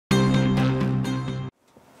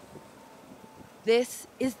This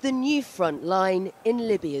is the new front line in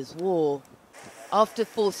Libya's war. After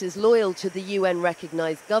forces loyal to the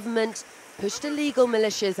UN-recognised government pushed illegal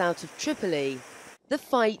militias out of Tripoli, the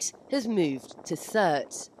fight has moved to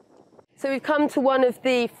Sirte. So we've come to one of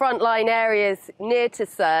the frontline areas near to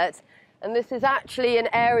Sirte, and this is actually an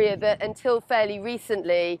area that until fairly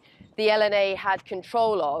recently the LNA had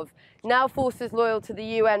control of. Now forces loyal to the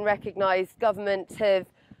UN-recognised government have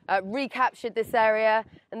recaptured this area,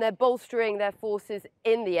 and they're bolstering their forces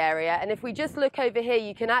in the area. And if we just look over here,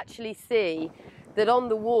 you can actually see that on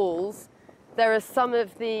the walls there are some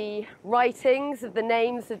of the writings of the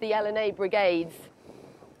names of the LNA brigades.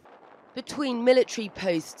 Between military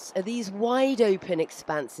posts are these wide-open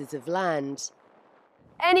expanses of land.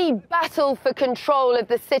 Any battle for control of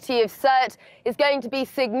the city of Sirte is going to be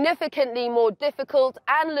significantly more difficult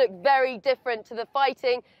and look very different to the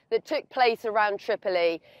fighting that took place around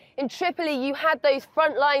Tripoli. In Tripoli, you had those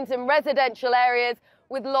front lines and residential areas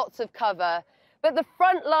with lots of cover. But the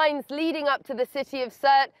front lines leading up to the city of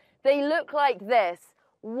Sirte, they look like this,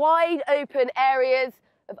 wide open areas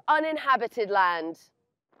of uninhabited land.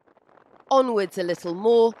 Onwards a little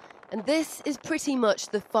more, and this is pretty much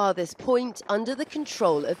the farthest point under the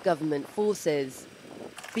control of government forces.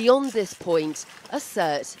 Beyond this point are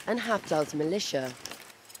Sirte and Haftar's militia.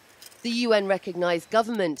 The UN-recognised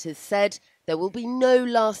government has said there will be no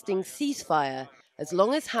lasting ceasefire as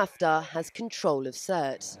long as Haftar has control of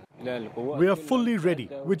Sirte. We are fully ready.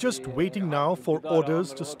 We're just waiting now for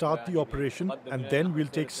orders to start the operation, and then we'll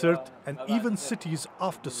take Sirte and even cities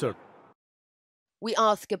after Sirte. We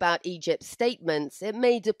ask about Egypt's statements it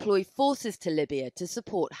may deploy forces to Libya to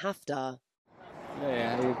support Haftar.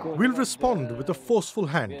 We'll respond with a forceful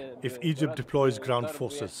hand if Egypt deploys ground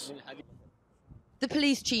forces. The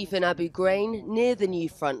police chief in Abu Ghraib, near the new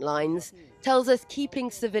front lines, tells us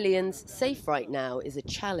keeping civilians safe right now is a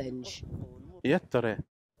challenge.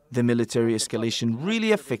 The military escalation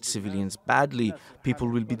really affects civilians badly. People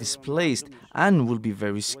will be displaced and will be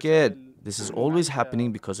very scared. This is always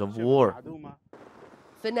happening because of war.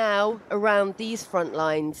 For now, around these front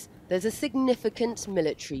lines, there's a significant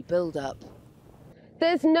military build-up.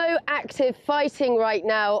 There's no active fighting right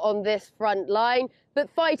now on this front line,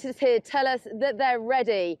 but fighters here tell us that they're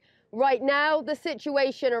ready. Right now, the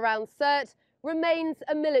situation around Sirte remains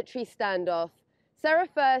a military standoff. Sara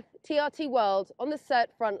Firth, TRT World on the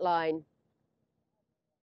Sirte front line.